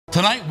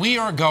Tonight, we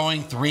are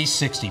going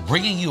 360,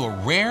 bringing you a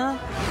rare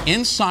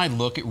inside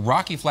look at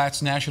Rocky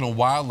Flats National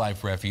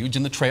Wildlife Refuge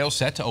and the trail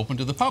set to open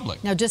to the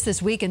public. Now, just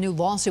this week, a new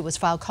lawsuit was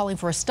filed calling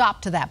for a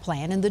stop to that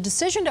plan, and the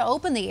decision to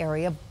open the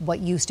area of what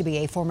used to be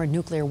a former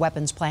nuclear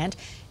weapons plant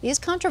is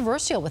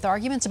controversial, with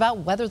arguments about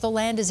whether the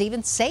land is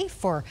even safe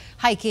for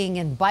hiking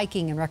and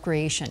biking and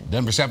recreation.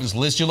 Denver 7's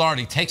Liz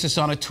Gilardi takes us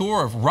on a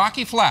tour of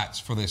Rocky Flats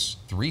for this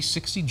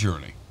 360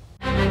 journey.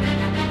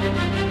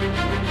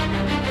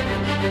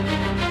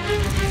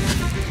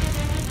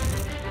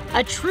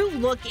 A true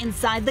look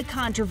inside the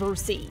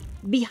controversy,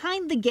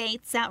 behind the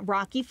gates at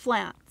Rocky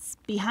Flats,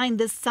 behind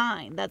this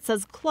sign that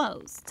says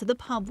closed to the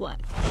public.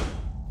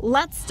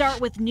 Let's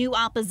start with new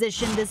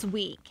opposition this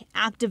week.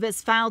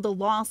 Activists filed a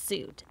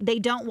lawsuit. They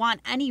don't want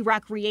any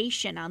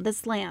recreation on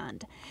this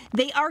land.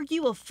 They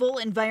argue a full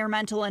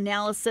environmental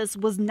analysis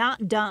was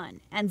not done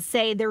and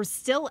say there's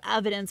still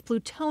evidence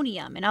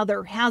plutonium and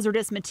other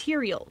hazardous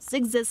materials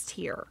exist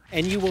here.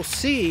 And you will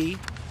see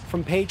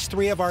from page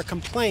 3 of our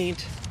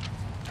complaint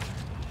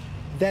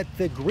that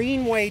the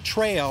Greenway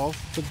Trail,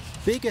 the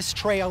biggest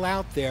trail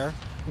out there,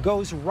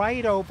 goes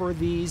right over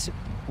these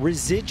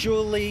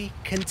residually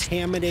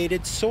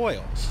contaminated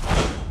soils.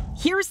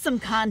 Here's some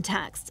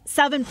context.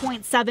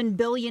 $7.7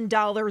 billion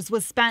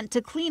was spent to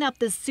clean up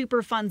this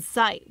Superfund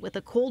site with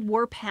a Cold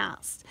War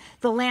past.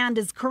 The land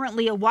is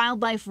currently a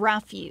wildlife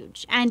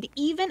refuge, and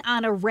even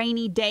on a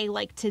rainy day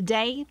like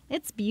today,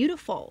 it's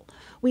beautiful.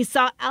 We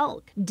saw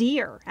elk,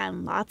 deer,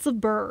 and lots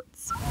of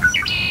birds.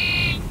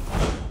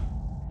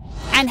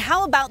 And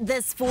how about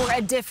this for a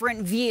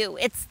different view?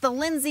 It's the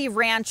Lindsay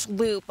Ranch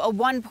Loop, a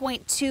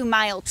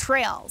 1.2-mile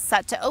trail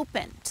set to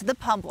open to the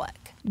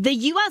public. The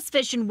U.S.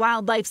 Fish and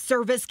Wildlife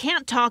Service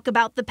can't talk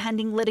about the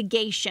pending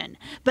litigation,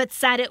 but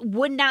said it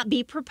would not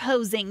be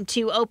proposing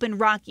to open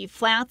Rocky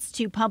Flats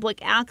to public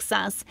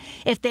access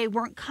if they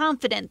weren't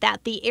confident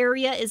that the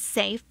area is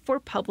safe for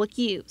public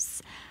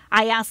use.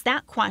 I asked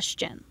that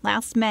question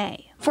last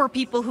May. For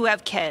people who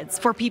have kids,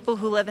 for people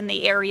who live in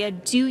the area,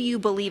 do you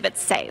believe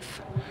it's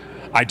safe?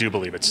 I do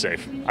believe it's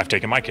safe. I've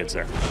taken my kids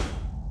there.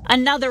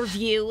 Another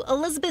view,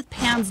 Elizabeth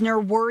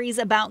Pansner worries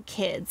about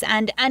kids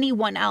and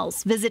anyone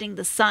else visiting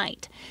the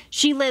site.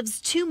 She lives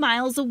 2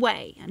 miles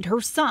away and her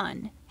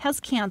son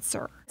has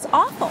cancer. It's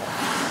awful.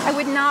 I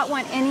would not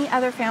want any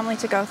other family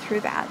to go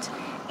through that.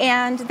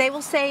 And they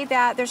will say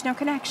that there's no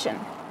connection,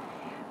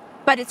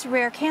 but it's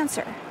rare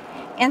cancer.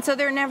 And so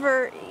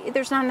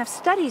there's not enough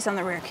studies on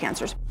the rare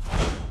cancers.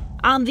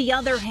 On the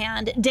other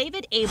hand,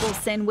 David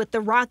Abelson with the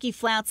Rocky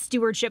Flats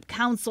Stewardship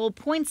Council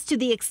points to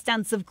the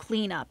extensive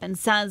cleanup and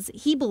says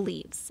he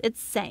believes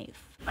it's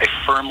safe. I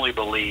firmly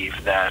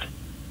believe that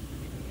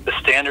the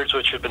standards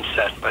which have been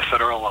set by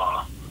federal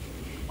law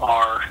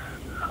are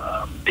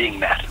being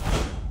met.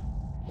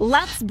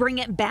 Let's bring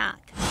it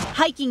back.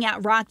 Hiking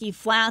at Rocky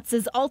Flats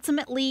is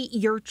ultimately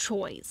your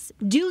choice.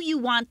 Do you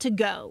want to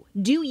go?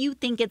 Do you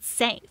think it's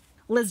safe?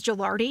 Liz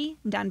Gilardi,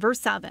 Denver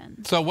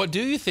 7. So what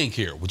do you think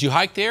here? Would you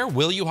hike there?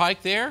 Will you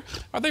hike there?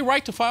 Are they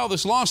right to file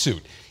this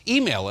lawsuit?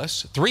 Email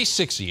us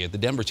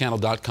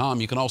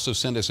 360@thedenverchannel.com. You can also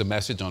send us a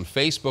message on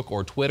Facebook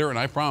or Twitter, and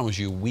I promise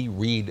you we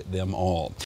read them all.